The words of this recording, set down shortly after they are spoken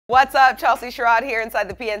What's up? Chelsea Sherrod here inside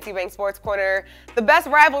the PNC Bank Sports Corner. The best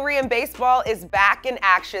rivalry in baseball is back in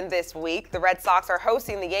action this week. The Red Sox are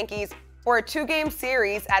hosting the Yankees for a two-game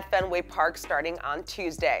series at Fenway Park starting on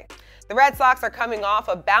Tuesday. The Red Sox are coming off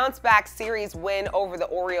a bounce-back series win over the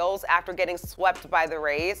Orioles after getting swept by the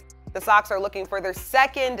Rays. The Sox are looking for their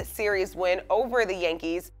second series win over the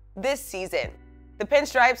Yankees this season. The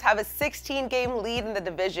Pinstripes have a 16-game lead in the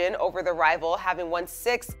division over the rival, having won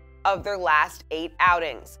 6 of their last 8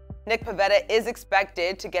 outings. Nick Pivetta is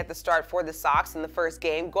expected to get the start for the Sox in the first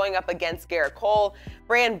game, going up against Garrett Cole.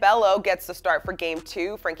 Brayan Bello gets the start for Game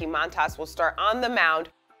 2. Frankie Montas will start on the mound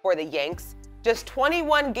for the Yanks. Just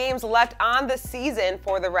 21 games left on the season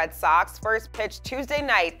for the Red Sox. First pitch Tuesday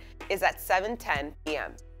night is at 7:10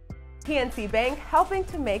 p.m. PNC Bank, helping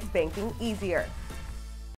to make banking easier.